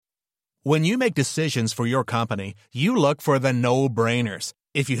When you make decisions for your company, you look for the no-brainers.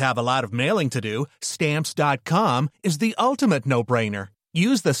 If you have a lot of mailing to do, Stamps.com is the ultimate no-brainer.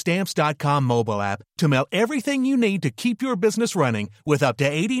 Use the Stamps.com mobile app to mail everything you need to keep your business running with up to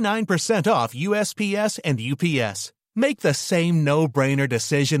 89% off USPS and UPS. Make the same no-brainer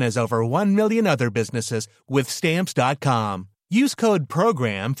decision as over 1 million other businesses with Stamps.com. Use code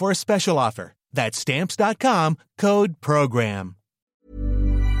PROGRAM for a special offer. That's Stamps.com, code PROGRAM.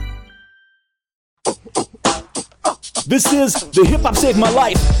 This is the Hip Hop Saved My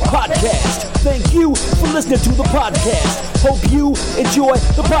Life podcast. Thank you for listening to the podcast. Hope you enjoy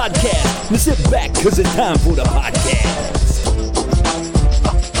the podcast. Now sit back, because it's time for the podcast.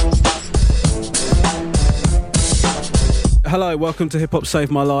 Hello, welcome to Hip Hop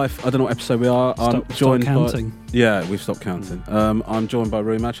Saved My Life. I don't know what episode we are. I'm joined counting. Yeah, we've stopped counting. I'm joined by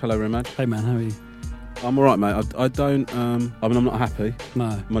Rumaj. Hello, Rumaj. Hey man, how are you? I'm alright, mate. I don't, I'm not happy.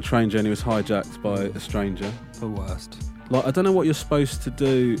 No. My train journey was hijacked by a stranger. The worst. Like, I don't know what you're supposed to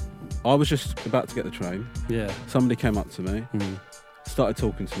do. I was just about to get the train. Yeah. Somebody came up to me, started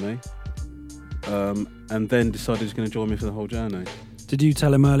talking to me, and then decided he's going to join me for the whole journey. Did you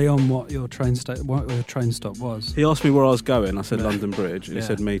tell him early on what your train stop was? He asked me where I was going. I said London Bridge, and he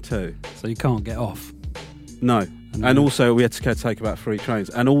said me too. So you can't get off? No. And also, we had to take about 3 trains.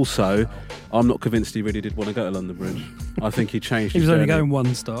 And also, I'm not convinced he really did want to go to London Bridge. I think he changed his He was only journey. going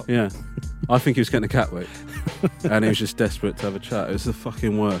one stop. Yeah. I think he was getting to Catwick. And he was just desperate to have a chat. It was the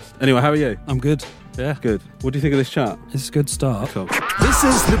fucking worst. Anyway, how are you? I'm good. Yeah. Good. What do you think of this chat? It's a good start. Cool. This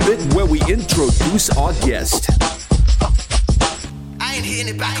is the bit where we introduce our guest. I ain't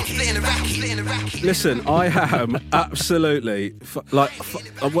hitting it back, I'm flitting the racket. Listen, I am absolutely,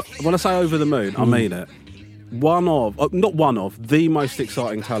 when I say over the moon, I mean it. The most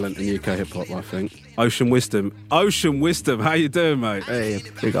exciting talent in UK hip-hop, I think. Ocean Wisdom, how you doing, mate? Hey,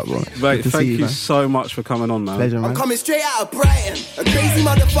 big up, bro. Mate, Good to thank see you man. so much for coming on, man. Pleasure, I'm man. coming straight out of Brighton. A crazy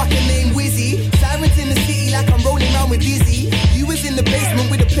motherfucker named Wizzy. Sirens in the city like I'm rolling around with Dizzy. You was in the basement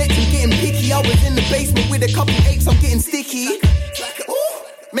with a pledge, I'm getting picky. I was in the basement with a couple apes, I'm getting sticky.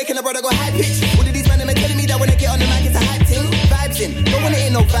 Making a brother go high pitch. All of these men are telling me that when I get on the mic it's a hype thing. Vibes in, don't wanna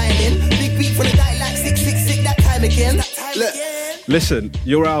hear no violin. Big beat from the guy like 666 that time again. Look. Listen,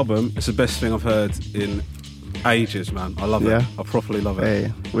 your album is the best thing I've heard in ages, man. I love it. I properly love it.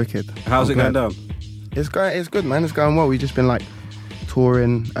 Hey, wicked. How's it going down? It's good, man. It's going well. We've just been like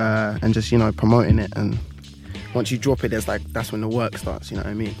touring and just, promoting it. And once you drop it, that's when the work starts, you know what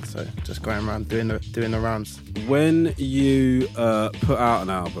I mean? So just going around doing the rounds. When you put out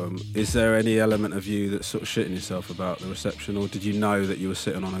an album, is there any element of you that's sort of shitting yourself about the reception, or did you know that you were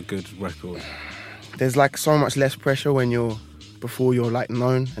sitting on a good record? There's like so much less pressure before you're like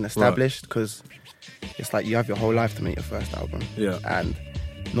known and established, because it's like you have your whole life to make your first album. Yeah. And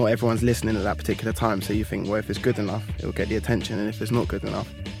not everyone's listening at that particular time, so you think, well, if it's good enough, it'll get the attention, and if it's not good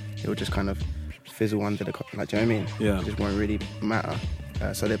enough, it'll just kind of fizzle under the, like, do you know what I mean? Yeah. It just won't really matter.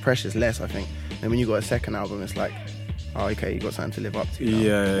 So the pressure's less, I think. And when you got a second album, it's like, oh, okay, you got something to live up to. Now.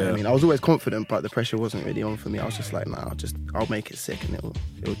 Yeah. I mean, I was always confident, but the pressure wasn't really on for me. I was just like, nah, I'll make it sick, and it'll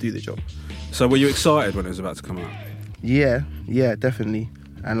do the job. So were you excited when it was about to come out? Yeah, definitely.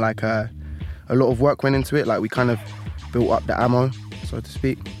 And like a lot of work went into it. Like we kind of built up the ammo, so to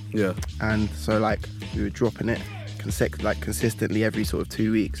speak. Yeah. And so like we were dropping it consistently every sort of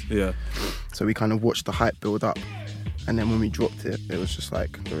 2 weeks. Yeah. So we kind of watched the hype build up. And then when we dropped it, it was just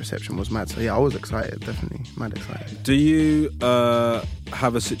like the reception was mad. So yeah, I was excited, definitely, mad excited. Do you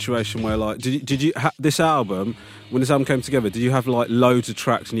have a situation where like, did you this album, when this album came together, did you have like loads of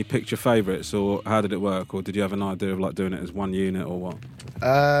tracks and you picked your favourites, or how did it work, or did you have an idea of like doing it as one unit or what?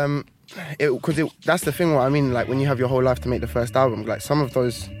 That's the thing. What I mean, like when you have your whole life to make the first album, like some of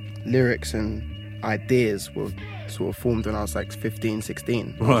those lyrics and ideas were sort of formed when I was like 15,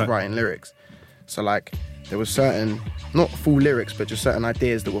 16. I was writing lyrics. So like there was certain, not full lyrics, but just certain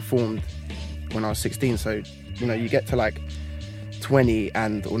ideas that were formed when I was 16. So, you get to like 20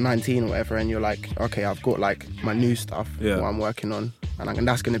 or 19 or whatever, and you're like, okay, I've got like my new stuff what I'm working on, and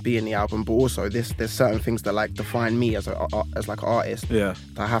that's going to be in the album. But also there's certain things that like define me as like an artist that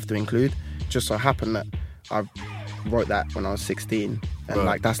I have to include. Just so happened that I wrote that when I was 16, and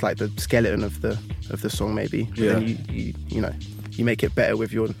like that's like the skeleton of the song maybe. But then you make it better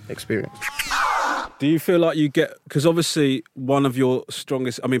with your experience. Do you feel like you get, because obviously one of your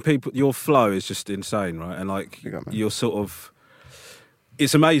strongest, I mean, your flow is just insane, right? And like you're sort of,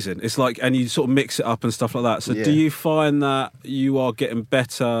 it's amazing. It's like, and you sort of mix it up and stuff like that. So do you find that you are getting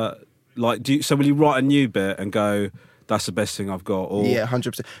better? Like, so will you write a new bit and go, that's the best thing I've got. Or, yeah,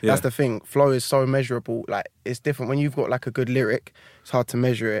 100%. Yeah. That's the thing. Flow is so measurable. Like, it's different. When you've got like a good lyric, it's hard to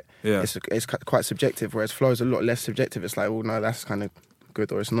measure it. Yeah. It's quite subjective, whereas flow is a lot less subjective. It's like, oh, no, that's kind of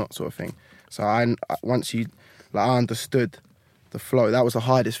good or it's not sort of thing. So I understood the flow. That was the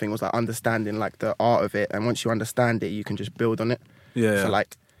hardest thing, was like understanding like the art of it. And once you understand it, you can just build on it. Yeah. So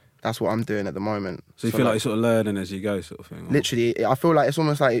like, that's what I'm doing at the moment. So you feel like you're sort of learning as you go, sort of thing? Or? Literally, I feel like it's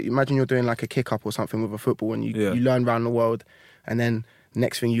almost like, imagine you're doing like a kick-up or something with a football and you learn around the world, and then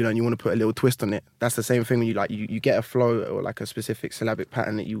next thing you learn, you want to put a little twist on it. That's the same thing when you get a flow or like a specific syllabic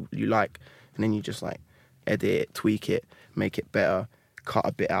pattern that you like, and then you just like edit it, tweak it, make it better, cut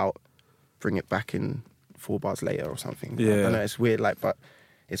a bit out, bring it back in 4 bars later or something. Yeah. I don't know, it's weird, like, but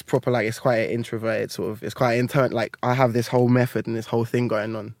it's proper, like, it's quite an introverted sort of, it's quite internal, like, I have this whole method and this whole thing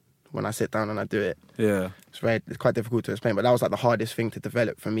going on when I sit down and I do it. Yeah. It's quite difficult to explain, but that was like the hardest thing to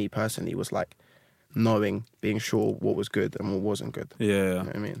develop for me personally, was like knowing, being sure what was good and what wasn't good. Yeah. You know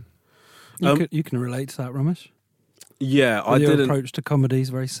what I mean? You can relate to that, Ramesh. Yeah, I Your didn't. approach to comedy is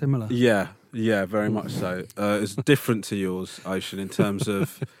very similar. Yeah, very much so. It's different to yours, Ocean, in terms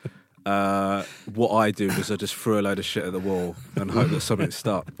of what I do is I just throw a load of shit at the wall and hope that something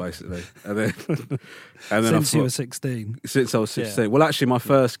stuck, basically. And then Since you were 16. Since I was 16. Yeah. Well, actually, my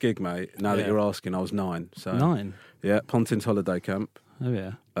first gig, mate, now that you're asking, I was 9. So 9? Yeah, Pontins Holiday Camp. Oh,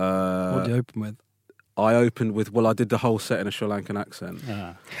 yeah. What did you open with? I opened with, I did the whole set in a Sri Lankan accent.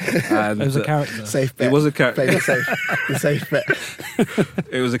 Ah. And It was a character. Safe bet. It was a character. Play the safe bet.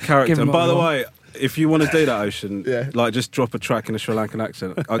 It was a character. Give him And by what the you way, if you want to do that, Ocean, Yeah. like just drop a track in a Sri Lankan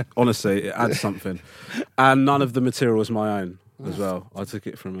accent. Honestly, it adds something. And none of the material was my own as well. I took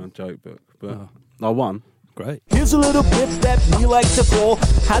it from a joke book, but I won. Great. Here's a little bit that we like to call,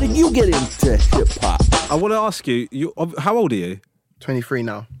 how did you get into hip-hop? I want to ask you, how old are you? 23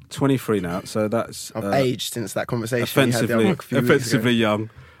 now. 23 now, so that's I've aged since that conversation we had the other few weeks offensively ago.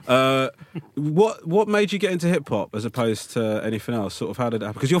 young. What made you get into hip hop as opposed to anything else? Sort of, how did it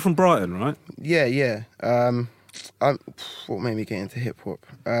happen? Because you're from Brighton, right? Yeah. What made me get into hip hop?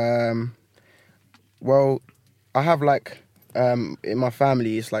 Well, I have like in my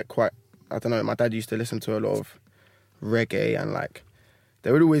family, it's like quite, I don't know. My dad used to listen to a lot of reggae, and like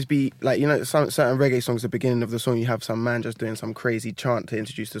there would always be like, you know, some certain reggae songs. At the beginning of the song, you have some man just doing some crazy chant to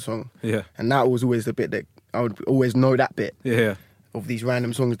introduce the song. Yeah. And that was always the bit that I would always know, that bit. Yeah. Of these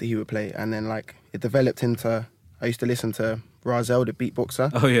random songs that he would play, and then like it developed into, I used to listen to Razel, the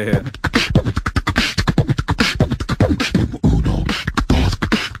beatboxer. Oh yeah.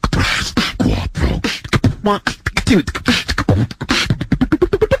 One, two.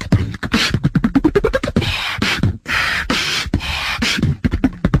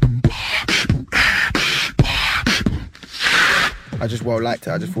 I just liked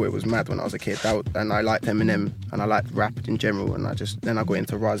it. I just thought it was mad when I was a kid. And I liked Eminem, and I liked rap in general. And then I got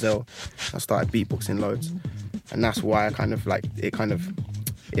into Razel. I started beatboxing loads, and that's why I kind of like it.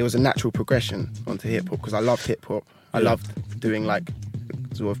 It was a natural progression onto hip hop, because I loved hip hop. I loved doing like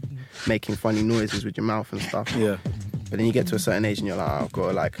sort of making funny noises with your mouth and stuff. Yeah. But then you get to a certain age and you're like, I've got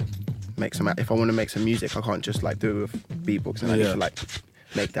to like make some. If I want to make some music, I can't just like do it with beatboxing. I need to like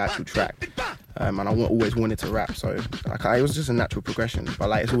make the actual track. And I always wanted to rap, so like it was just a natural progression. But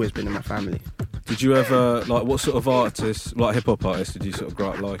like it's always been in my family. Did you ever like, what sort of artists, like hip hop artists, did you sort of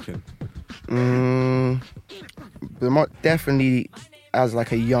grow up liking? Definitely, as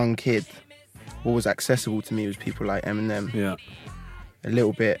like a young kid, what was accessible to me was people like Eminem. Yeah. A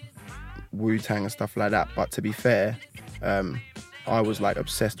little bit Wu-Tang and stuff like that. But to be fair, I was like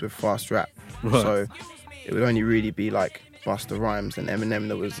obsessed with fast rap, Right. so it would only really be like Busta Rhymes and Eminem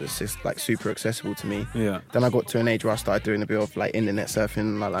that was just like super accessible to me. Yeah. Then I got to an age where I started doing a bit of like internet surfing,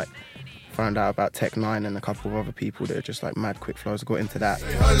 and I like found out about Tech Nine and a couple of other people that are just like mad quick flows. I got into that.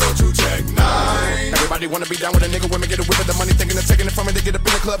 Hello to Tech Nine. Everybody wanna be down with a nigga, women get a whip of the money, thinking of taking it from me. They get up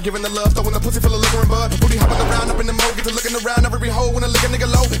in the club, giving the love, throwing the pussy full of liquor and bud. Booty hopping around up in the mode, get to looking around every hole when I lick a nigga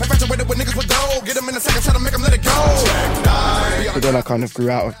low. Infatuated with niggas with dough, get them in a second, try to make them let it go. Tech Nine. But then I kind of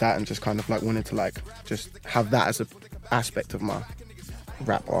grew out of that and just kind of like wanted to like just have that as a aspect of my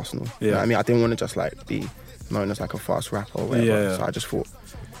rap arsenal. You know what I mean, I didn't want to just like be known as like a fast rapper or whatever. Yeah. So I just thought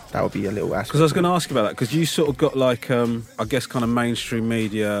that would be a little aspect. Because I was going to ask you about that, because you sort of got like, I guess, kind of mainstream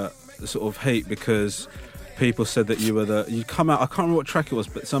media sort of hate, because people said that you'd come out, I can't remember what track it was,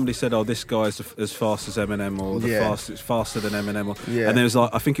 but somebody said, oh, this guy's as fast as Eminem, or it's faster than Eminem, and there was like,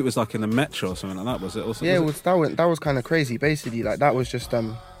 I think it was like in the Metro or something like that, was it? Yeah, that was kind of crazy. Basically, like that was just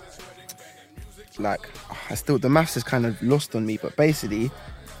like the maths is kind of lost on me, but basically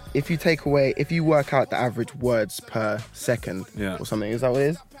if you work out the average words per second or something, is that what it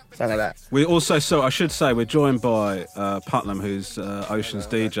is? Something like that. We also, I should say, we're joined by Putnam, who's Ocean's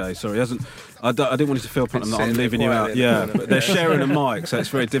DJ. Sorry, I didn't want you to feel, Putnam, that I'm leaving you out. Yeah, but they're sharing a mic, so it's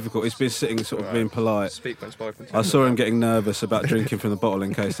very difficult. He's been sitting sort of being polite. Speak when spoken to. I saw him getting nervous about drinking from the bottle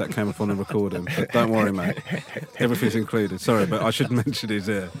in case that came up on the recording. But don't worry, mate. Everything's included. Sorry, but I should mention he's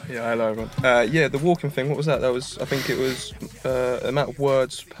here. Yeah, hello everyone. The walking thing, what was that? That was, I think it was amount of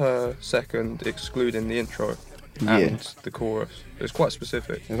words per second excluding the intro and the chorus. It was quite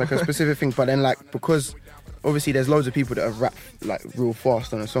specific. It's like a specific thing, but then like, because obviously there's loads of people that have rapped like real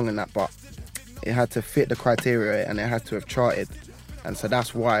fast on a song and that, but it had to fit the criteria and it had to have charted. And so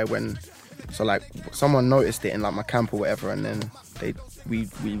that's why like someone noticed it in like my camp or whatever, and then we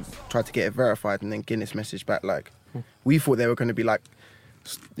tried to get it verified, and then Guinness messaged back like, we thought they were going to be like,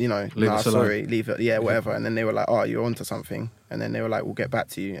 you know, sorry, leave it, whatever. And then they were like, oh, you're onto something. And then they were like, we'll get back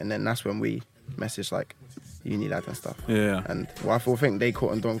to you. And then that's when we messaged like, you need that and stuff. Yeah. And I think they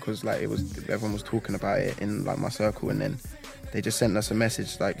caught on because like everyone was talking about it in like my circle, and then they just sent us a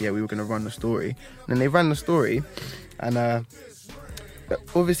message like, yeah, we were gonna run the story. And then they ran the story, and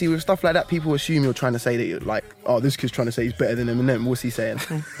obviously with stuff like that, people assume you're trying to say that you're like, oh, this kid's trying to say he's better than Eminem. What's he saying?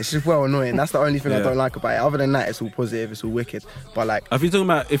 It's just well annoying. That's the only thing I don't like about it. Other than that, it's all positive, it's all wicked. But like, if you're talking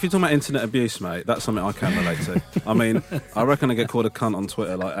about internet abuse, mate, that's something I can relate to. I mean, I reckon I get called a cunt on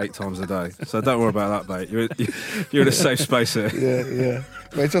Twitter like 8 times a day. So don't worry about that, mate. You're in a safe space here. Yeah.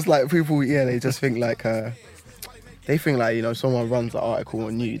 But it's just like people, they just think like, they think like, you know, someone runs an article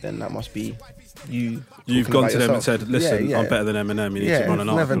on you, then that must be you. You've gone to them and said, listen, I'm better than Eminem, you need to run an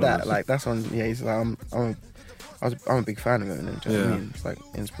article. Never that. Like, that's on, he's like, I'm a big fan of Eminem, do you know what I mean? It's like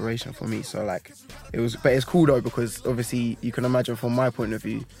inspiration for me. So like, but it's cool though, because obviously you can imagine from my point of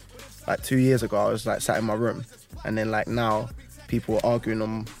view, like 2 years ago, I was like sat in my room, and then like now, people were arguing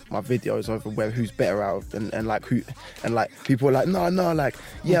on my videos over who's better out and like who, and like people were like, no, like,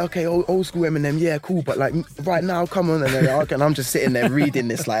 yeah, okay, old school Eminem, yeah, cool, but like right now, come on, and then they're arguing, and I'm just sitting there reading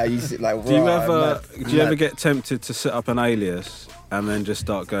this like, do you ever get tempted to set up an alias and then just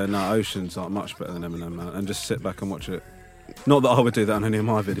start going, no, Ocean's not much better than Eminem, man, and just sit back and watch it? Not that I would do that on any of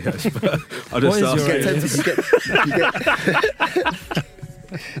my videos, but I just start.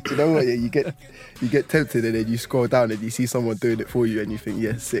 Do you know what? Yeah, you get tempted, and then you scroll down and you see someone doing it for you, and you think,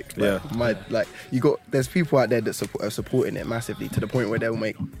 yeah, sick. Like, there's people out there that are supporting it massively to the point where they'll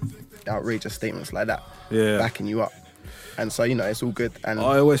make outrageous statements like that, backing you up. And so, you know, it's all good. And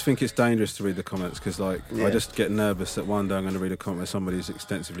I always think it's dangerous to read the comments because, like, I just get nervous that one day I'm going to read a comment where somebody's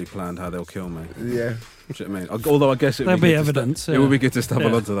extensively planned how they'll kill me. Yeah. Do you know what I mean? Although I guess it would be evidence. It would be good to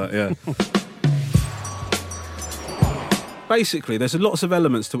stumble onto that, Basically, there's lots of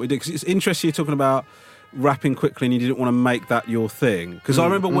elements to what we do, because it's interesting you're talking about rapping quickly and you didn't want to make that your thing. Because I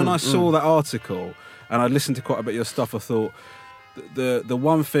remember when I saw that article and I listened to quite a bit of your stuff, I thought the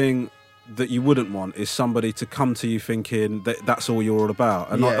one thing that you wouldn't want is somebody to come to you thinking that that's all you're all about.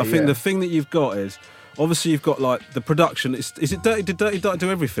 And I think the thing that you've got is, obviously you've got like the production. Is it Dirty? Did Dirty Duck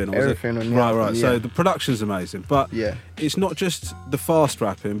do everything? Or everything. Was it? Right. So the production's amazing, but it's not just the fast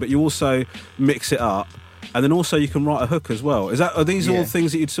rapping, but you also mix it up. And then also you can write a hook as well. Are these all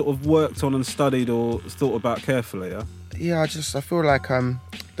things that you'd sort of worked on and studied or thought about carefully? I feel like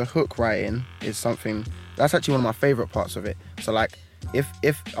the hook writing is something that's actually one of my favourite parts of it. So like,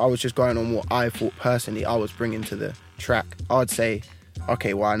 if I was just going on what I thought personally I was bringing to the track, I'd say,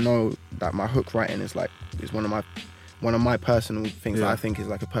 okay, well, I know that my hook writing is one of my personal things that I think is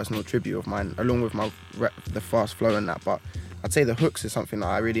like a personal tribute of mine, along with the fast flow and that. But I'd say the hooks is something that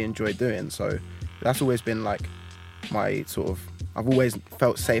I really enjoy doing. So that's always been like my sort of, I've always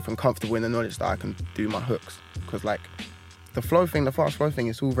felt safe and comfortable in the knowledge that I can do my hooks, because like the flow thing, the fast flow thing,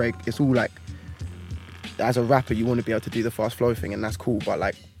 it's all like, as a rapper you want to be able to do the fast flow thing, and that's cool, but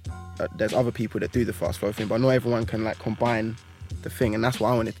like there's other people that do the fast flow thing, but not everyone can like combine the thing, and that's what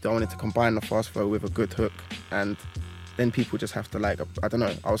I wanted to do. I wanted to combine the fast flow with a good hook, and then people just have to like, I don't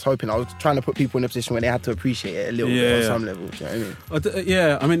know, I was trying to put people in a position where they had to appreciate it a little bit on some level. Do you know what I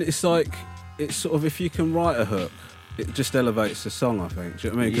mean? I mean, it's like, it's sort of, if you can write a hook, it just elevates the song, I think. Do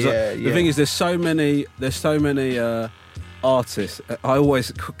you know what I mean? Because the thing is, there's so many artists. I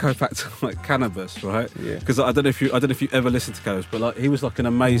always go back to like Cannabis, right? Because I don't know if you ever listened to Cannabis, but like he was like an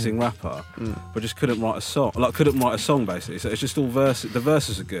amazing rapper, but just couldn't write a song. Like couldn't write a song basically. So it's just all verses. The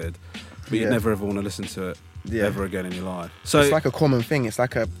verses are good, but you never ever want to listen to it ever again in your life. So it's like a common thing. It's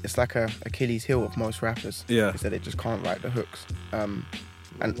like a Achilles heel of most rappers. Is that they just can't write the hooks.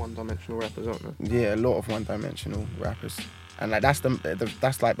 And one-dimensional rappers, aren't they? Yeah, a lot of one-dimensional rappers, and like that's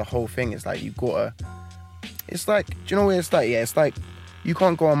like the whole thing. It's like you gotta. It's like, do you know what it's like? Yeah, it's like you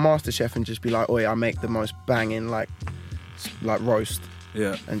can't go on MasterChef and just be like, "Oi, I make the most banging like roast."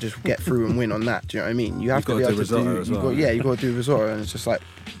 Yeah. And just get through and win on that. Do you know what I mean? You have to be able to do. You got to do risotto, and it's just like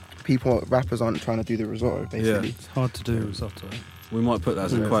rappers aren't trying to do the risotto. Basically, it's hard to do risotto. We might put that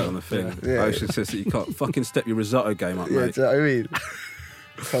as a quote on the thing. Yeah. Ocean says that you can't fucking step your risotto game up, mate. Do you know what I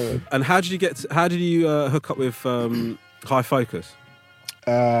mean? And how did you hook up with High Focus?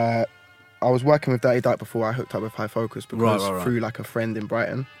 I was working with Dirty Dyke before I hooked up with High Focus because through like a friend in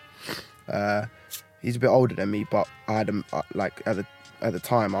Brighton. He's a bit older than me, but I had him at the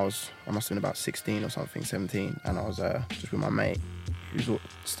time I must have been about 16 or something, 17, and I was just with my mate who's the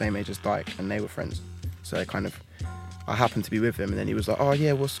same age as Dyke, and they were friends. So I happened to be with him, and then he was like, "Oh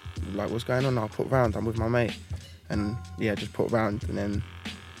yeah, what's going on?" I'll put round. I'm with my mate, and yeah, just put round. And then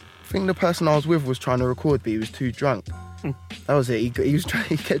I think the person I was with was trying to record, but he was too drunk. That was it. He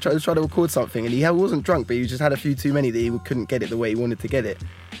kept trying to record something, and he wasn't drunk, but he just had a few too many that he couldn't get it the way he wanted to get it,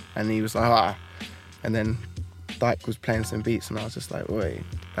 and he was like, And then Dyke was playing some beats, and I was just like, "Wait,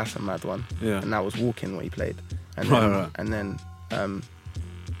 that's a mad one." Yeah. And that was Walking what he played, and then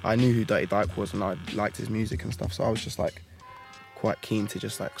I knew who Dirty Dyke was, and I liked his music and stuff, so I was just like quite keen to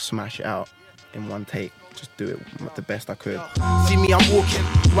just like smash it out in one take, just do it the best I could. See me, I'm walking,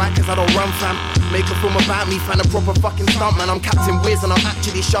 right, cause I don't run, fam. Make a film about me, fan a proper fucking stunt, man. I'm Captain Wiz and I'm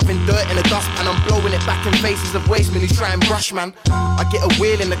actually shoving dirt in a dustpan. I'm blowing it back in faces of wastemen who try and brush, man. I get a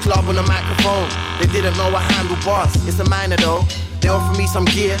wheel in the club on a microphone. They didn't know I handle bars, it's a minor though. They offer me some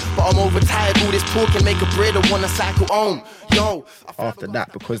gear, but I'm overtired. All this talking make a bread, I wanna cycle home. Yo. After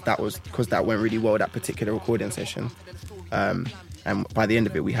that, because that went really well, that particular recording session, and by the end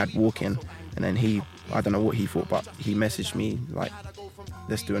of it we had Walking, and then I don't know what he thought, but he messaged me like,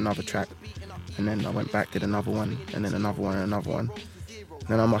 "Let's do another track." And then I went back, did another one, and then another one, and another one.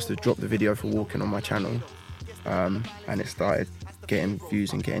 Then I must have dropped the video for Walking on my channel, and it started getting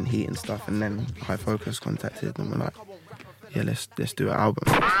views and getting heat and stuff. And then High Focus contacted and were like, "Yeah, let's do an album."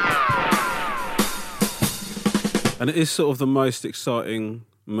 And it is sort of the most exciting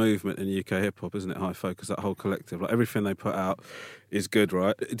movement in UK hip-hop, isn't it, High Focus, that whole collective? Like, everything they put out is good,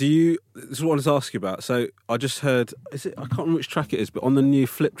 right? This is what I wanted to ask you about. So I just heard, I can't remember which track it is, but on the new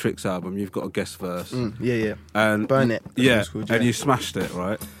Flip Tricks album, you've got a guest verse. Yeah. And Burn It. Yeah, and you smashed it,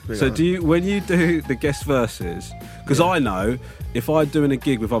 right? So when you do the guest verses, because I know if I'm doing a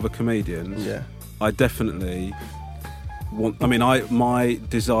gig with other comedians, I definitely my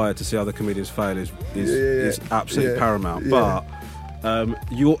desire to see other comedians fail is absolutely paramount. But are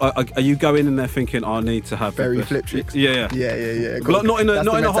you going in there thinking, "I need to have very Flip Tricks"? Yeah. But not in a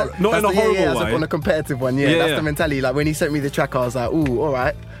horrible way. On a competitive one. That's the mentality. Like when he sent me the track, I was like, "Ooh, all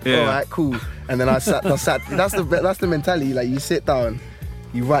right, cool." And then I sat. That's the mentality. Like you sit down,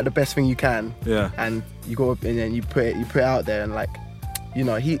 you write the best thing you can, and you go up and then you put it out there, and like, you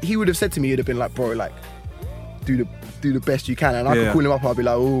know, he would have said to me, he'd have been like, "Bro, like, do the best you can," and I could call him up, I'll be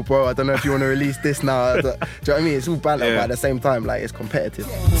like, "Oh bro, I don't know if you want to release this now." Do you know what I mean? It's all banter, but at the same time, like, it's competitive.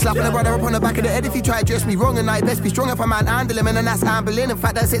 Slapping a brother up on the back of the head if you try to dress me wrong, and I best be strong if I man handle him, and then that's ambling. In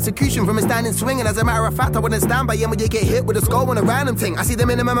fact, that's execution from a standing swing, and as a matter of fact, I wouldn't stand by him when you get hit with a skull on a random thing. I see the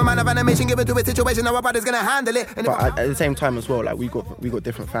minimum amount of animation given to a situation, how my brother's gonna handle it. And but at the same time as well, like we got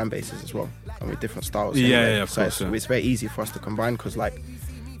different fan bases as well, and with different styles. Of course. So it's very easy for us to combine because like,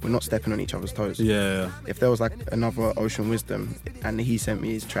 we're not stepping on each other's toes. Yeah. If there was like another Ocean Wisdom and he sent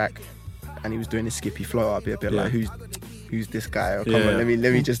me his track and he was doing his skippy flow, I'd be a bit like, who's this guy? Oh, come on, let me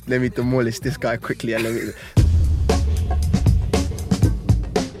demolish this guy quickly and let me.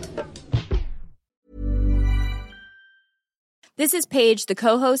 This is Paige, the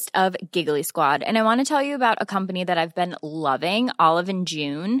co-host of Giggly Squad, and I want to tell you about a company that I've been loving, Olive &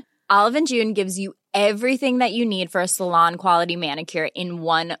 June. Olive & June gives you everything that you need for a salon-quality manicure in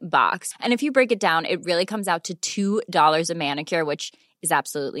one box. And if you break it down, it really comes out to $2 a manicure, which is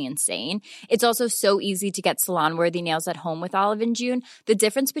absolutely insane. It's also so easy to get salon-worthy nails at home with Olive & June. The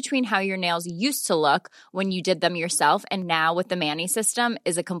difference between how your nails used to look when you did them yourself and now with the Mani system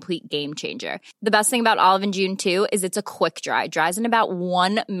is a complete game changer. The best thing about Olive & June, too, is it's a quick dry. Dries in about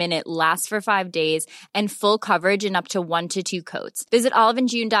 1 minute, lasts for 5 days, and full coverage in up to 1 to 2 coats. Visit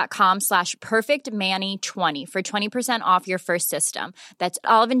oliveandjune.com/perfectmani20 for 20% off your first system. That's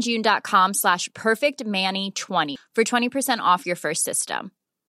oliveandjune.com/perfectmani20 for 20% off your first system.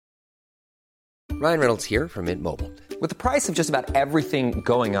 Ryan Reynolds here from Mint Mobile. With the price of just about everything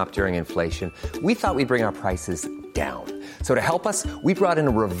going up during inflation, we thought we'd bring our prices down. So to help us, we brought in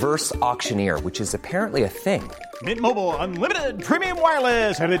a reverse auctioneer, which is apparently a thing. Mint Mobile Unlimited Premium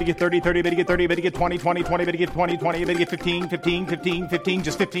Wireless. How to get 30, 30, bit to get 30, bit to get 20, 20, 20, bit to get 20, 20, bit to get 15, 15, 15, 15,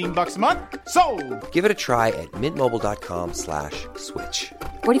 just $15 a month? Sold! Give it a try at mintmobile.com/switch.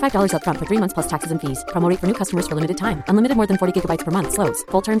 $45 up front for 3 months plus taxes and fees. Promo rate for new customers for limited time. Unlimited more than 40 gigabytes per month. Slows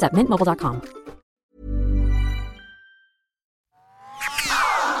full terms at mintmobile.com.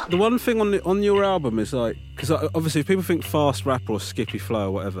 The one thing on your album is like, because obviously if people think fast rap or skippy flow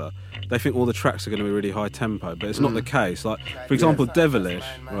or whatever, they think all the tracks are going to be really high tempo, but it's not the case. Like, for example, Devilish,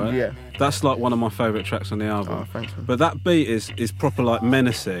 right? Yeah. That's like one of my favourite tracks on the album. Oh, thanks. But that beat is proper like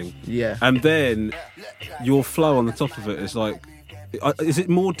menacing. Yeah. And then your flow on the top of it is like, is it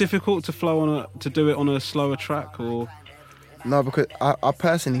more difficult to to do it on a slower track or? No, because I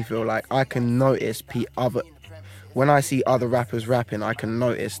personally feel like I can notice when I see other rappers rapping, I can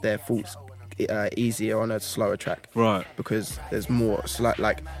notice their thoughts easier on a slower track. Right. Because there's more,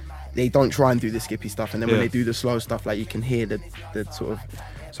 like, they don't try and do the skippy stuff, and then when they do the slow stuff, like, you can hear the sort of...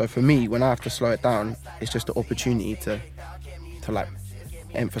 So for me, when I have to slow it down, it's just an opportunity to like,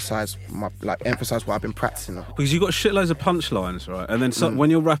 emphasize what I've been practicing on. Because you've got shitloads of punchlines, right? And then when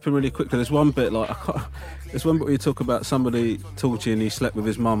you're rapping really quickly, there's one bit like there's one bit where you talk about somebody told you and he slept with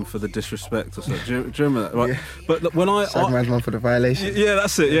his mum for the disrespect or something. Do you remember that? Right? Yeah. But when Shagman's mum for the violation. Yeah,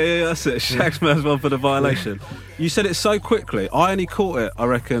 that's it. Yeah, that's it. Shagman's mum for the violation. You said it so quickly. I only caught it, I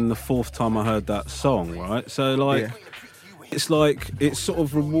reckon, the fourth time I heard that song, right? So it's like it sort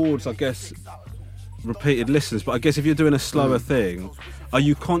of rewards, I guess, repeated listens. But I guess if you're doing a slower thing, are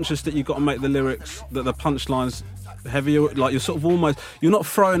you conscious that you've got to make the lyrics, that the punchlines heavier? Like, you're sort of almost, you're not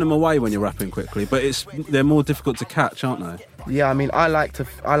throwing them away when you're rapping quickly, but they're more difficult to catch, aren't they? Yeah, I mean, I like to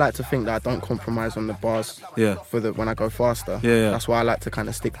think that I don't compromise on the bars. Yeah. When I go faster. Yeah. That's what I like to kind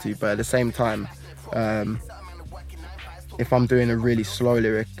of stick to. But at the same time, if I'm doing a really slow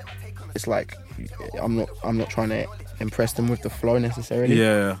lyric, it's like I'm not trying to impress them with the flow necessarily.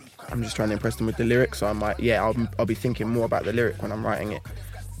 Yeah. I'm just trying to impress them with the lyrics, so I might, I'll be thinking more about the lyric when I'm writing it.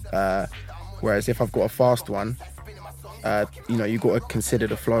 Whereas if I've got a fast one, you've got to consider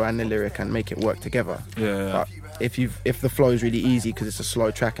the flow and the lyric and make it work together. Yeah. But if the flow is really easy because it's a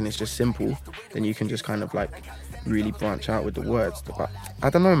slow track and it's just simple, then you can just kind of like really branch out with the words. But I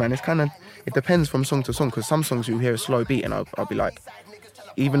don't know, man. It depends from song to song, because some songs you hear a slow beat and I'll be like,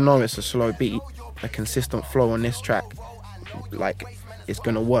 even though it's a slow beat, a consistent flow on this track, like, it's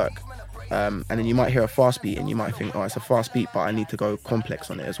gonna work. And then you might hear a fast beat and you might think, oh, it's a fast beat, but I need to go complex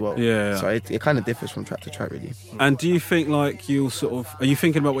on it as well. Yeah. So it kind of differs from track to track, really. And do you think, like, are you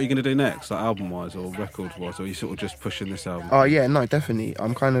thinking about what you're going to do next, like album-wise or record-wise, or are you sort of just pushing this album? Oh, yeah, no, definitely.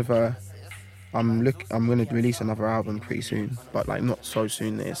 I'm kind of, I'm going to release another album pretty soon, but, like, not so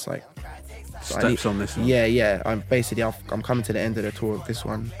soon that it's, like... Steps on this one. Yeah. I'm coming to the end of the tour of this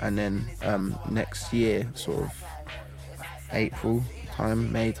one, and then next year, sort of April...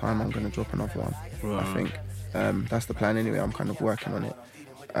 May time, I'm going to drop another one. Right. I think that's the plan anyway. I'm kind of working on it,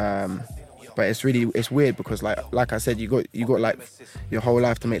 but it's weird because like I said, you got like your whole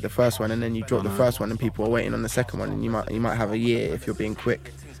life to make the first one, and then you drop the first one and people are waiting on the second one, and you might have a year if you're being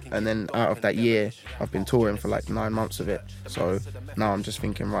quick, and then out of that year I've been touring for like 9 months of it. So now I'm just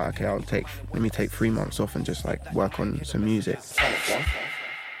thinking, right, okay, let me take 3 months off and just like work on some music.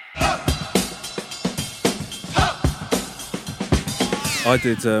 I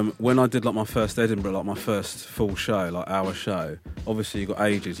did, when I did like my first Edinburgh, like my first full show, like our show, obviously you got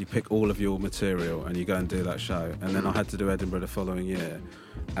ages, you pick all of your material and you go and do that show. And then I had to do Edinburgh the following year.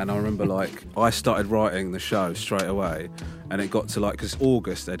 And I remember like, I started writing the show straight away, and it got to like, because it's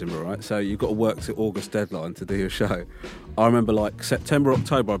August Edinburgh, right? So you've got to work to August deadline to do your show. I remember like September,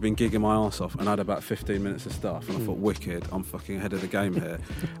 October, I've been gigging my arse off and I had about 15 minutes of stuff. And I thought, wicked, I'm fucking ahead of the game here.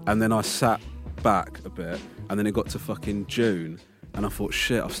 And then I sat back a bit, and then it got to fucking June. And I thought,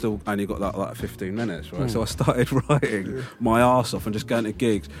 shit, I've still only got that like 15 minutes, right? So I started writing my arse off and just going to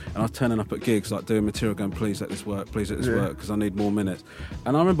gigs. And I was turning up at gigs, like doing material, going, please let this work, work, because I need more minutes.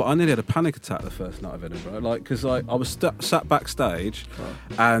 And I remember I nearly had a panic attack the first night of Edinburgh, like, because like, I was sat backstage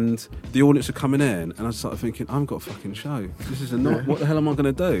and the audience were coming in, and I started thinking, I haven't got a fucking show. This is what the hell am I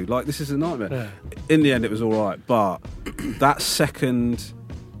going to do? Like, this is a nightmare. Yeah. In the end, it was all right, but that second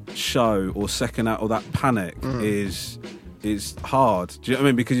show or second act or that panic is hard. Do you know what I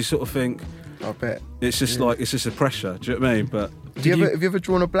mean? Because you sort of think, I bet it's just like, it's just a pressure. Do you know what I mean? But have you ever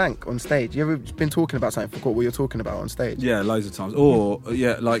drawn a blank on stage? You ever been talking about something, forgot what you're talking about on stage? Yeah, loads of times. Or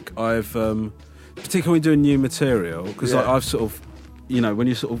like I've particularly when doing new material, because I've sort of, you know, when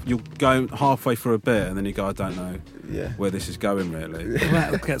you sort of you're going halfway through a bit and then you go, I don't know where this is going really.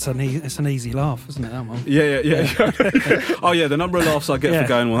 Well, that gets it's an easy laugh, isn't it? That one. Yeah. Oh yeah, the number of laughs I get for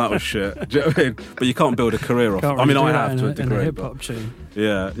going, well, that was shit. Do you know what I mean? But you can't build a career off. I have to a degree. In a hip hop tune.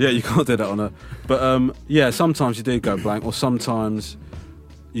 Yeah, you can't do that on a. But sometimes you do go blank, or sometimes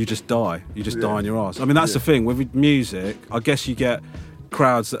you just die. You just die on your ass. I mean, that's the thing with music. I guess you get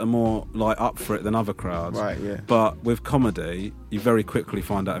crowds that are more like up for it than other crowds. Right, yeah. But with comedy, you very quickly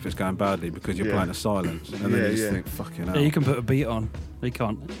find out if it's going badly because you're playing a silence, and then you just think, "Fucking hell." Yeah, you can put a beat on. You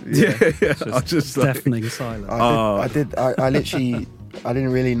can't. Yeah. I just deafening silence. I literally, I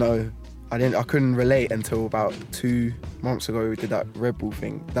didn't really know. I couldn't relate until about 2 months ago. We did that Red Bull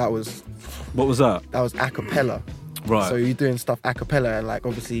thing. What was that? That was a cappella. Right. So you're doing stuff a cappella, and like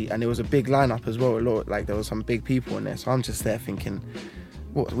obviously, and it was a big lineup as well. There was some big people in there. So I'm just there thinking,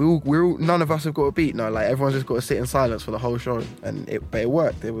 what? We're all, none of us have got a beat. No, like everyone's just got to sit in silence for the whole show, but it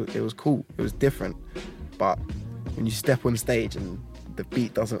worked. It was cool. It was different. But when you step on stage and the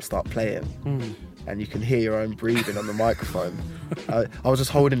beat doesn't start playing, and you can hear your own breathing on the microphone, I was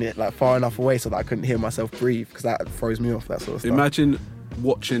just holding it like far enough away so that I couldn't hear myself breathe, because that throws me off. That sort of stuff. Imagine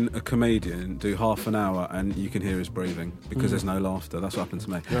watching a comedian do half an hour and you can hear his breathing because there's no laughter. That's what happened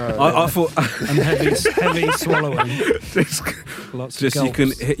to me. I thought and heavy swallowing. Lots of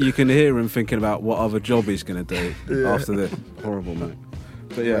gulps. you can hear him thinking about what other job he's going to do after this. Horrible, mate.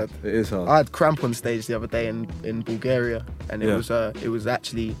 But yeah, it is hard. I had cramp on stage the other day in Bulgaria, and it was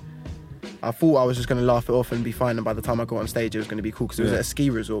actually. I thought I was just going to laugh it off and be fine, and by the time I got on stage, it was going to be cool because it was at a ski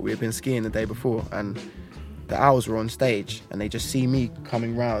resort. We had been skiing the day before, and the Owls were on stage, and they just see me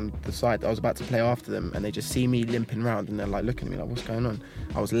coming round the side. I was about to play after them, and they just see me limping round, and they're like looking at me like, "What's going on?"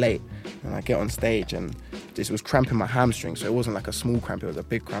 I was late, and I get on stage, and this was cramping my hamstring, so it wasn't like a small cramp; it was a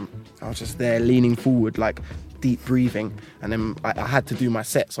big cramp. I was just there leaning forward, like deep breathing, and then I had to do my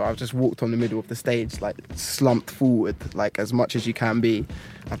set, so I just walked on the middle of the stage, like slumped forward, like as much as you can be.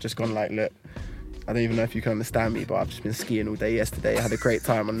 I've just gone like, look, I don't even know if you can understand me, but I've just been skiing all day yesterday. I had a great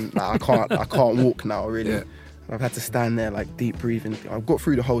time, and like, I can't walk now, really. Yeah. I've had to stand there, like deep breathing. I've got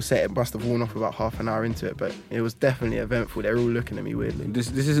through the whole set. It must have worn off about half an hour into it, but it was definitely eventful. They're all looking at me weirdly.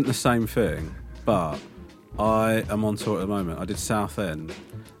 This isn't the same thing, but I am on tour at the moment. I did Southend,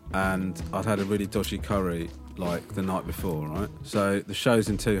 and I'd had a really dodgy curry like the night before, right? So the show's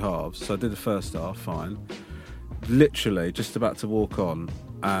in 2 halves. So I did the first half, fine. Literally just about to walk on,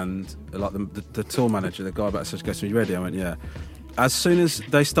 and like the tour manager, the guy about to go to me, "You ready?" I went, "Yeah." As soon as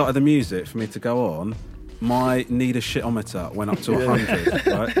they started the music for me to go on, my need a shitometer went up to 100,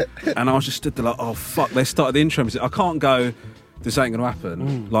 right? And I was just stood there like, oh fuck, they started the intro music. I can't go, this ain't gonna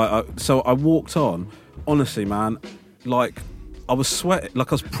happen. So I walked on, honestly, man, like I was sweating,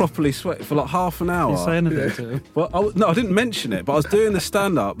 like I was properly sweating for like half an hour. Did you say anything to him? Well, no, I didn't mention it, but I was doing the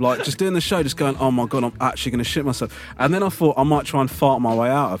stand-up, like just doing the show, just going, oh my God, I'm actually going to shit myself. And then I thought I might try and fart my way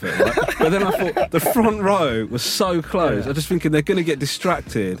out of it, right? But then I thought the front row was so close. I was just thinking they're going to get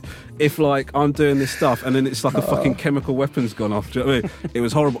distracted if like I'm doing this stuff and then it's like a fucking chemical weapon's gone off. Do you know what I mean? It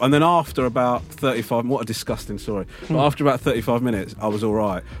was horrible. And then after about 35, what a disgusting story. But after about 35 minutes, I was all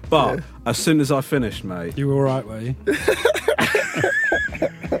right. But as soon as I finished, mate. You were all right, were you?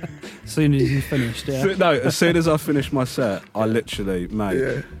 As soon as you finished, yeah. No, as soon as I finished my set, I literally,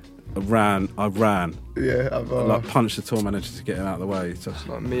 mate, I ran. Yeah, I like punched the tour manager to get him out of the way. So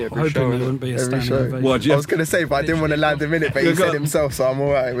like me every hoping show. there wouldn't be a standing ovation. Well, I was going to say, but I didn't want to land him in it, but he said himself, so I'm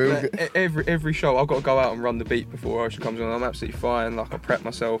all right. Every show, I've got to go out and run the beat before Ocean comes on. I'm absolutely fine. Like I prep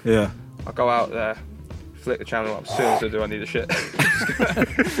myself. Yeah. I go out there, flick the channel up as soon as I do. I need a shit.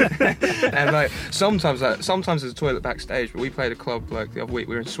 And like sometimes there's a toilet backstage. But we played a club like the other week.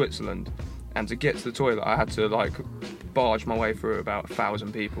 We were in Switzerland, and to get to the toilet, I had to like barge my way through about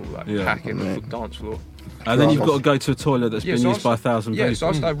 1,000 people, like packing the dance floor. And then you've got to go to a toilet that's been used by 1,000 people. Yeah, so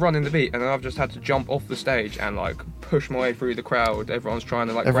I started running the beat, and then I've just had to jump off the stage and like push my way through the crowd. Everyone's trying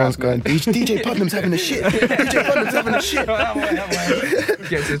to like. Everyone's going, DJ Putnam's having a shit. DJ Putnam's having a shit.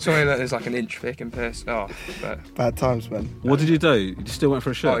 Get to the toilet, there's like an inch thick and piss. But bad times, man. What did you do? You still went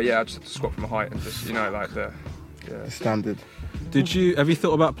for a shit? Oh yeah, I just had to squat from a height and just like the standard. Have you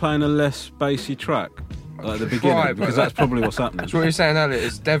thought about playing a less bassy track? At the beginning, because that's probably what's happening. That's what you were saying earlier.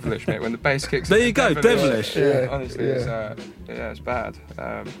 It's devilish, mate. When the bass kicks. There you go, devilish. Yeah, honestly, it's bad.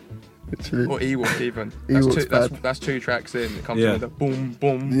 Or Ewok even. That's 2 tracks in. It comes in with a boom,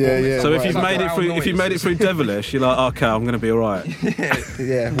 boom. Yeah. So if you've made it through devilish, you're like, okay, I'm going to be all right.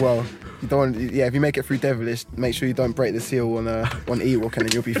 Yeah. Well, you don't. Yeah, if you make it through devilish, make sure you don't break the seal on Ewok, and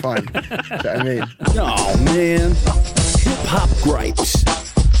then you'll be fine. Do you know what I mean? Oh man, hip hop gripes.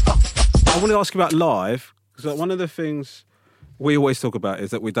 I want to ask you about live, because like one of the things we always talk about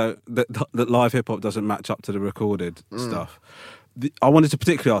is that that live hip hop doesn't match up to the recorded stuff. I wanted to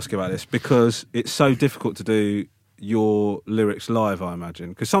particularly ask you about this because it's so difficult to do your lyrics live, I imagine.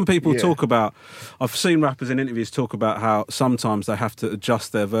 Because some people talk about, I've seen rappers in interviews talk about how sometimes they have to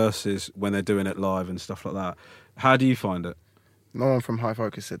adjust their verses when they're doing it live and stuff like that. How do you find it? No one from High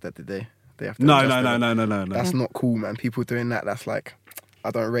Focus said that, did they? They have to No. That's not cool, man. People doing that, that's like,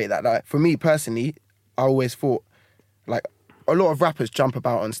 I don't rate that. Like, for me personally, I always thought, like, a lot of rappers jump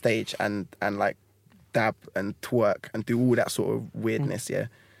about on stage and like dab and twerk and do all that sort of weirdness,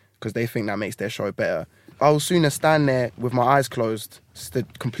 because they think that makes their show better. I'll sooner stand there with my eyes closed,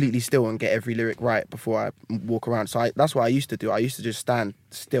 stood completely still and get every lyric right before I walk around. So that's what I used to do. I used to just stand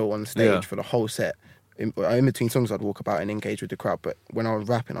still on stage for the whole set. In between songs, I'd walk about and engage with the crowd. But when I was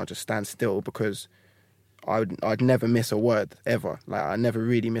rapping, I'd just stand still because I'd never miss a word, ever. Like, I never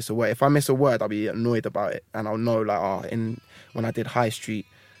really miss a word. If I miss a word, I'll be annoyed about it. And I'll know, like, when I did High Street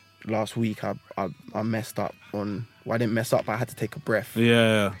last week, I messed up on... Well, I didn't mess up, but I had to take a breath.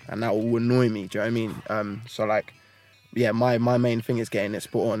 Yeah. And that will annoy me, do you know what I mean? So, like, yeah, my main thing is getting it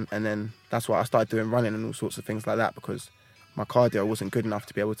spot on. And then that's why I started doing running and all sorts of things like that, because my cardio wasn't good enough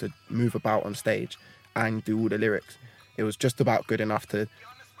to be able to move about on stage and do all the lyrics. It was just about good enough to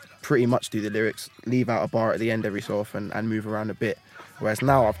pretty much do the lyrics, leave out a bar at the end every so often and move around a bit. Whereas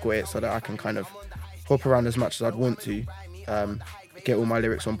now I've got it so that I can kind of hop around as much as I'd want to, get all my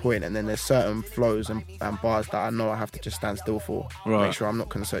lyrics on point, and then there's certain flows and bars that I know I have to just stand still for. Right. Make sure I'm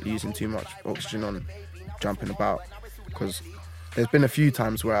not using too much oxygen on jumping about, because there's been a few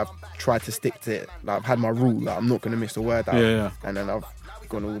times where I've tried to stick to it. Like, I've had my rule that I'm not going to miss a word out, and then I've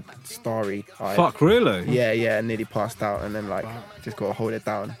gone all starry. Fuck, really? Yeah, nearly passed out, and then like just got to hold it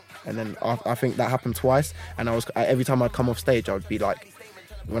down. And then I think that happened twice, and every time I'd come off stage, I would be like,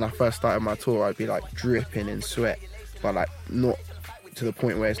 when I first started my tour, I'd be like dripping in sweat, but like not to the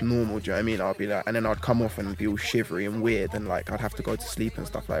point where it's normal, do you know what I mean? I'd be like, and then I'd come off and be all shivery and weird, and like I'd have to go to sleep and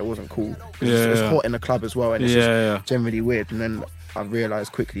stuff. Like, it wasn't cool. It's hot in the club as well, and it's just generally weird. And then I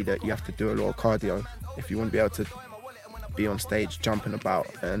realised quickly that you have to do a lot of cardio if you want to be able to be on stage jumping about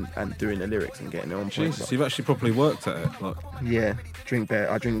and doing the lyrics and getting it on point. Jesus, you've actually properly worked at it. Like. Yeah,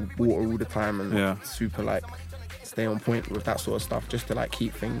 I drink water all the time and super like stay on point with that sort of stuff, just to like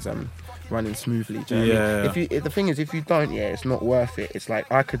keep things running smoothly. Do you know what I mean? The thing is, if you don't, it's not worth it. It's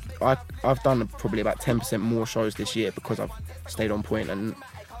like I've done probably about 10% more shows this year because I've stayed on point and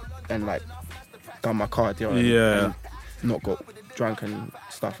like done my cardio and not got drunk and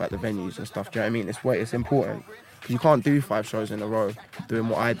stuff at the venues and stuff. Do you know what I mean? It's important. You can't do 5 shows in a row doing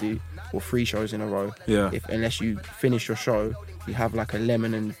what I do, or 3 shows in a row. Unless you finish your show, you have like a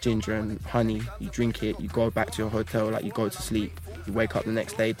lemon and ginger and honey, you drink it, you go back to your hotel, like you go to sleep, you wake up the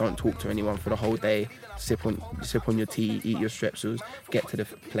next day, don't talk to anyone for the whole day, sip on your tea, eat your strepsils, get to the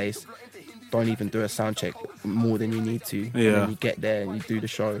place, don't even do a sound check more than you need to. And then you get there and you do the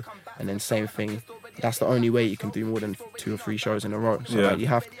show, and then same thing. That's the only way you can do more than 2 or 3 shows in a row. So like, you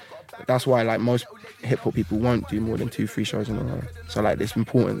have. That's why like most hip hop people won't do more than 2-3 shows in a row. So like it's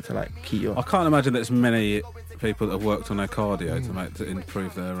important to like keep your. I can't imagine there's many people that have worked on their cardio to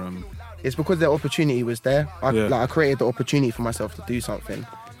improve their. It's because the opportunity was there. I created the opportunity for myself to do something,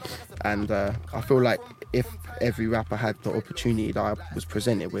 and I feel like if every rapper had the opportunity that I was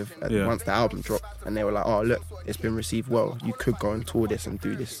presented with once the album dropped, and they were like, "Oh look, it's been received well. You could go and tour this and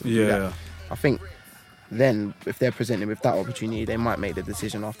do this." And do that. I think. Then, if they're presented with that opportunity, they might make the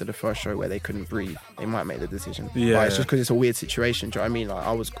decision after the first show where they couldn't breathe. They might make the decision. But it's just because it's a weird situation. Do you know what I mean? Like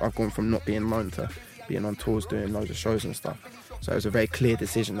I've gone from not being known to being on tours, doing loads of shows and stuff. So it was a very clear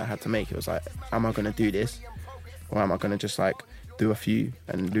decision I had to make. It was like, am I going to do this, or am I going to just like do a few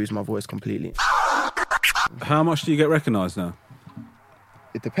and lose my voice completely? How much do you get recognised now?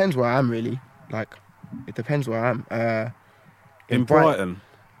 It depends where I am, really. Like, it depends where I am. In Brighton.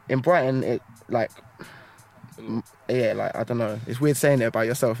 In Brighton, it like. Yeah, like, I don't know. It's weird saying it about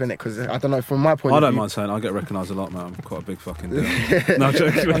yourself, innit? Because I don't know, from my point of view... I don't mind saying it. I get recognised a lot, man. I'm quite a big fucking deal. No, I'm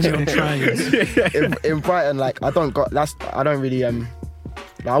joking. In Brighton, like, I don't really... like,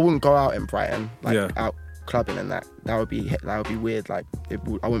 I wouldn't go out in Brighton, like, out clubbing and that. That would be weird. Like, I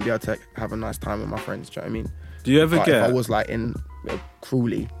wouldn't be able to have a nice time with my friends, do you know what I mean? Do you ever get... If I was, like, in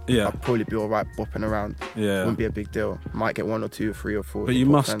Crawley, I'd probably be alright bopping around. Wouldn't be a big deal. Might get 1 or 2 or 3 or 4. But you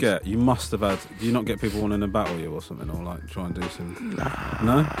must have had... Do you not get people wanting to battle you or something, or like try and do some...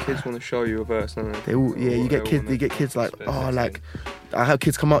 No? Kids want to show you a verse, don't they? They all, you get kids like, oh, like, I have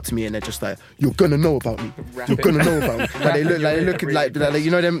kids come up to me and they're just like, "You're gonna know about me. You're gonna know about me." Like they look like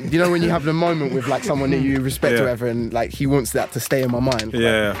you know them. You know when you have the moment with like someone that you respect or whatever, and like he wants that to stay in my mind.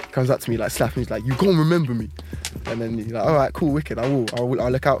 Like, comes up to me like slapping me, he's like, "You can't remember me," and then you're like, "All right, cool, wicked. I'll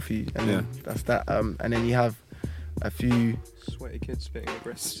look out for you." And then that's that. And then you have a few sweaty kids spitting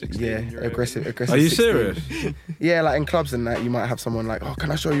aggressive. Aggressive. Are you 16. serious? Yeah, like in clubs and that, you might have someone like, "Oh,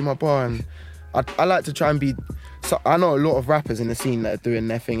 can I show you my bar?" And I like to try and be. So I know a lot of rappers in the scene that are doing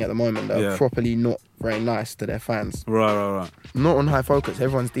their thing at the moment that are properly not very nice to their fans. Right. Not on High Focus.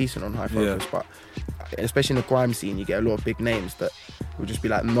 Everyone's decent on High Focus, but especially in the grime scene, you get a lot of big names that will just be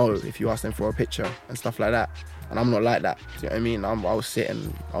like, no, if you ask them for a picture and stuff like that. And I'm not like that. Do you know what I mean? I'll sit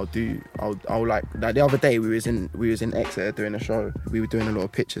and I'll like the other day we was in Exeter doing a show. We were doing a lot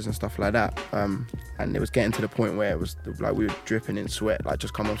of pictures and stuff like that. And it was getting to the point where it was like we were dripping in sweat, like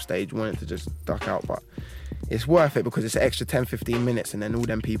just come off stage, wanted to just duck out, but it's worth it because it's an extra 10-15 minutes and then all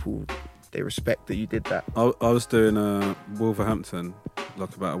them people, they respect that you did that. I was doing Wolverhampton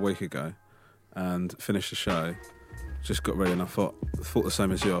like about a week ago and finished the show, just got ready and I thought the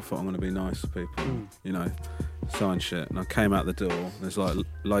same as you. I thought I'm going to be nice to people, you know, sign shit. And I came out the door, there's like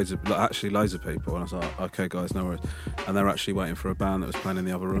loads of people, and I was like, okay guys, no worries. And they were actually waiting for a band that was playing in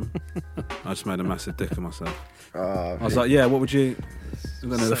the other room. I just made a massive dick of myself. I was like, yeah, what would you... I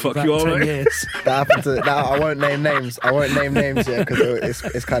don't know the fuck you are, mate. That happened to... I won't name names. Yet because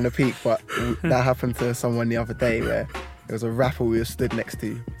it's kind of peak, but that happened to someone the other day where there was a rapper we were stood next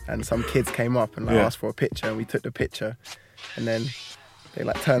to and some kids came up and asked for a picture and we took the picture and then they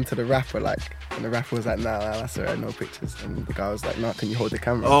like turned to the rapper and the rapper was like, nah, that's alright, no pictures. And the guy was like, nah, can you hold the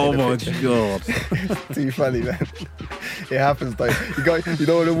camera? Oh my God. Too funny, man. It happens though. You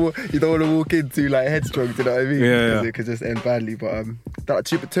don't want to walk in too like headstrong, do you know what I mean? Because it could just end badly. But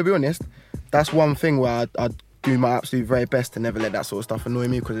to be honest, that's one thing where I'd do my absolute very best to never let that sort of stuff annoy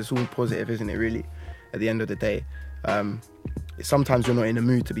me because it's all positive, isn't it, really, at the end of the day. Sometimes you're not in the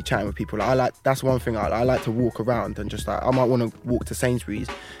mood to be chatting with people. That's one thing I like to walk around and just like I might want to walk to Sainsbury's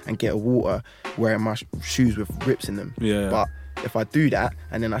and get a water wearing my shoes with rips in them. Yeah. But if I do that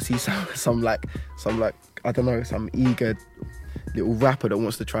and then I see some I don't know, some eager little rapper that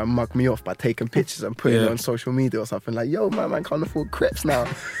wants to try and mug me off by taking pictures and putting it on social media or something, like, yo, man can't afford crepes now.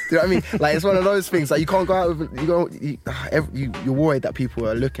 Do you know what I mean? Like, it's one of those things, like, you can't go out with, you're worried that people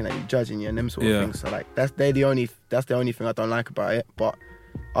are looking at you, judging you and them sort of things. So, like, that's the only thing I don't like about it. But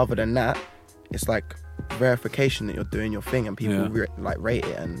other than that, it's like verification that you're doing your thing and people rate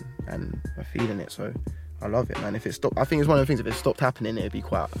it and are feeling it. So I love it, man. If it stopped, I think it's one of the things. If it stopped happening, it'd be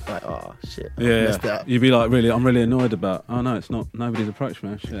quite like, oh shit. You'd be like, I'm really annoyed about. Oh no, it's not. Nobody's approached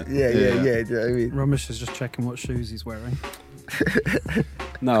me. Shit. Yeah. Do you know what I mean? Romesh is just checking what shoes he's wearing.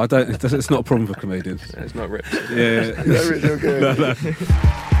 No, I don't. It's not a problem for comedians. It's not ripped. No.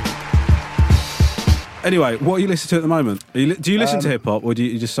 Anyway, what are you listening to at the moment? Do you listen to hip hop, or do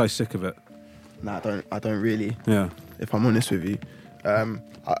you just so sick of it? Nah, I don't really. Yeah. If I'm honest with you.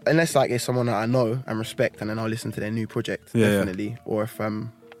 Unless like it's someone that I know and respect, and then I'll listen to their new project definitely. Or if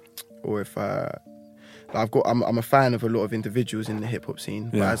I'm a fan of a lot of individuals in the hip hop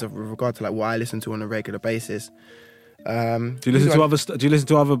scene. But as of regard to like what I listen to on a regular basis, do you listen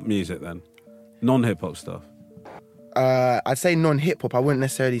to other music then, non-hip hop stuff? I'd say non-hip hop. I wouldn't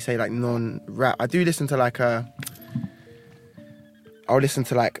necessarily say like non-rap. I do listen to like I'll listen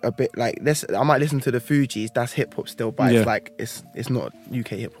to like a bit like this. I might listen to the Fugees. That's hip hop still, but it's like it's not UK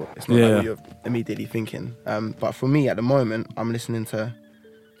hip hop. It's not like what you're immediately thinking. But for me at the moment, I'm listening to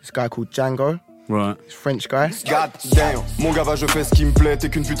this guy called Django. Right. French guy. God damn, mon gars va, je fais ce qui me plaît. T'es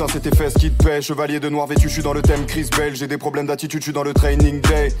qu'une putain, c'est tes fesses qui te paient. Chevalier de noir vêtu, je suis dans le thème Chris Bell. J'ai des problèmes d'attitude, je suis dans le training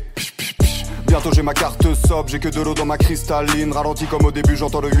day. Bientôt j'ai ma carte sobre, j'ai que de l'eau dans ma cristalline. Ralenti comme au début,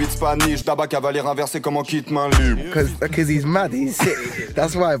 j'entends le 8 Spanish. Tabac cavalier inversé comme en kit main libre. Because he's mad, he's sick.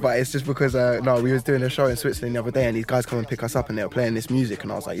 That's why, but it's just because, we was doing a show in Switzerland the other day and these guys come and pick us up and they were playing this music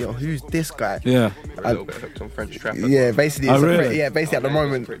and I was like, yo, who's this guy? Yeah. A little bit hooked on French trap. Yeah, basically. Basically at the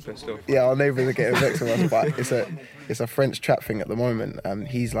moment. Yeah, our neighbours are getting vexed with us, but it's a French trap thing at the moment.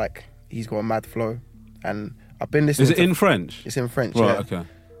 He's got a mad flow and I've been listening Is it in French? It's in French, right, yeah. Okay.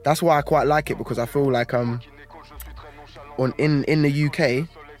 That's why I quite like it because I feel like in the UK,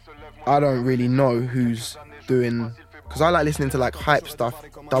 I don't really know who's doing, because I like listening to like hype stuff,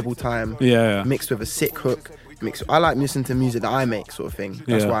 double time, mixed with a sick hook. I like listening to music that I make, sort of thing.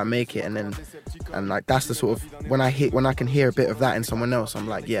 That's why I make it, and like that's the sort of when I can hear a bit of that in someone else, I'm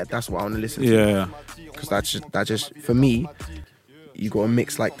like, yeah, that's what I want to listen to. Yeah. Because that just for me, you got to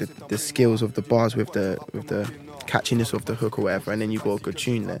mix like the skills of the bars with the catchiness of the hook or whatever, and then you got a good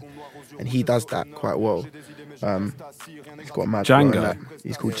tune there, and he does that quite well. He's got a mad Django. flow in that.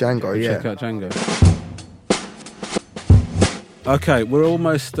 He's called Django. Yeah. Check out Django. Okay, we're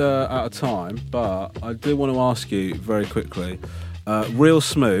almost out of time, but I do want to ask you very quickly. Real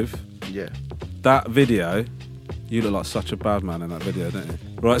Smooth. Yeah. That video, you look like such a bad man in that video, don't you?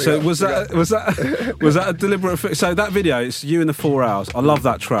 Right. So was that a deliberate? So that video, it's you in the 4 hours. I love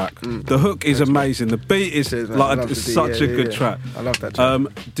that track. The hook is amazing. The beat is it's such a good track. I love that track.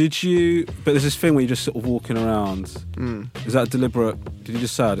 Did you? But there's this thing where you're just sort of walking around. Is that deliberate? Did you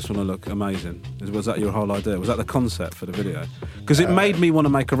just say I just want to look amazing? Was that your whole idea? Was that the concept for the video? Because it made me want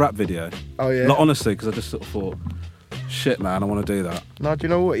to make a rap video. Oh yeah. Like, honestly, because I just sort of thought, shit, man, I want to do that. No, do you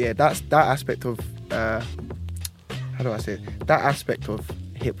know what? Yeah, that's that aspect of. How do I say it? That aspect of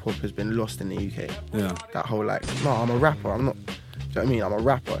hip hop has been lost in the UK. Yeah. That whole like, no, I'm a rapper. I'm not. Do you know what I mean? I'm a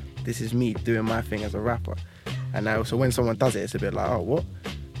rapper. This is me doing my thing as a rapper. And now, so when someone does it, it's a bit like, oh, what? Do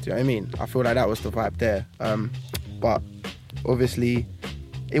you know what I mean? I feel like that was the vibe there. But obviously,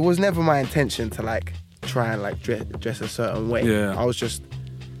 it was never my intention to like try and like dress a certain way. Yeah. I was just.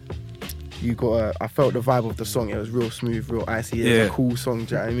 I felt the vibe of the song. It was real smooth, real icy. It was a cool song.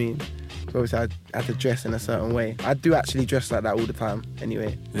 Do you know what I mean? So obviously I had to dress in a certain way. I do actually dress like that all the time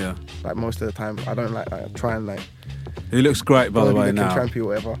anyway. Yeah. Like most of the time. I don't like try and like... He looks great, by the way, now. Trampy or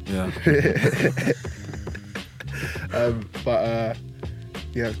whatever. Yeah.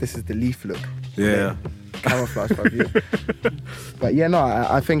 Yeah, this is the Leaf look. Yeah. Camouflage for you. But yeah, no,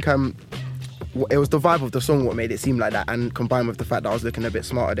 I think it was the vibe of the song what made it seem like that, and combined with the fact that I was looking a bit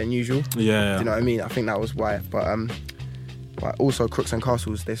smarter than usual. Yeah. Do you know what I mean? I think that was why. But also Crooks and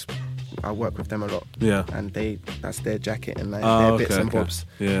Castles, I work with them a lot. Yeah. And that's their jacket and like, their bits and bobs.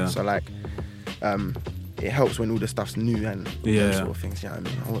 Yeah. So like, it helps when all the stuff's new and those sort of things. You know what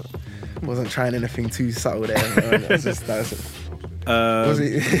I mean? I wasn't trying anything too subtle there. Was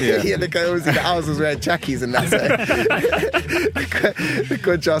it? Yeah, the guy was in the house was wearing jackies and that's it. The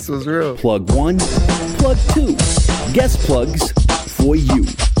contrast was real. Plug 1, plug 2. Guest plugs for you.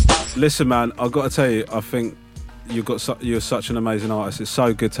 Listen, man, I've got to tell you, I think you're such an amazing artist. It's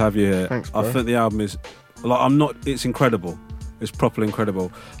so good to have you here. Thanks, bro. I think the album is it's incredible. It's properly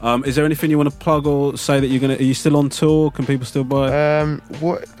incredible. Is there anything you want to plug or say that are you still on tour? Can people still buy it?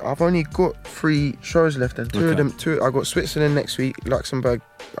 I've only got 3 shows left, and two of them. I got Switzerland next week, Luxembourg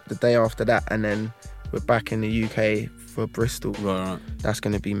the day after that, and then we're back in the UK for Bristol. Right. That's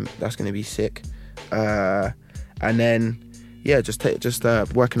gonna be sick. And then just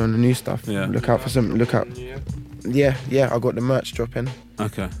working on the new stuff. Yeah. Look out for some. Yeah. I got the merch dropping.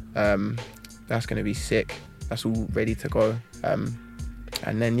 Okay. That's gonna be sick. That's all ready to go.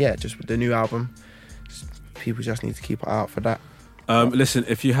 And then just with the new album, people just need to keep an eye out for that. Listen,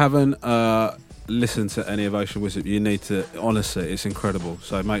 if you haven't listened to any of Ocean Wizard, you need to. Honestly, it's incredible.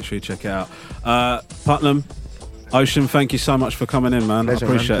 So make sure you check it out. Putnam, Ocean, thank you so much for coming in, man. Pleasure, I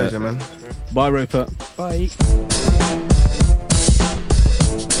appreciate it. Man. Bye, Rupert. Bye.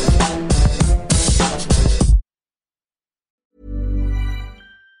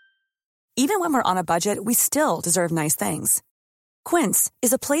 Even when we're on a budget, we still deserve nice things. Quince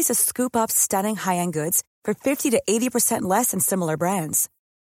is a place to scoop up stunning high-end goods for 50 to 80% less than similar brands.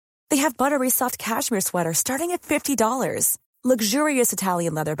 They have buttery soft cashmere sweaters starting at $50, luxurious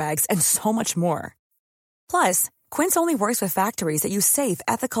Italian leather bags, and so much more. Plus, Quince only works with factories that use safe,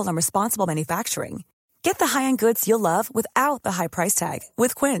 ethical, and responsible manufacturing. Get the high-end goods you'll love without the high price tag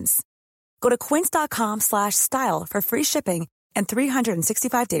with Quince. Go to quince.com/style for free shipping and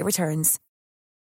 365-day returns.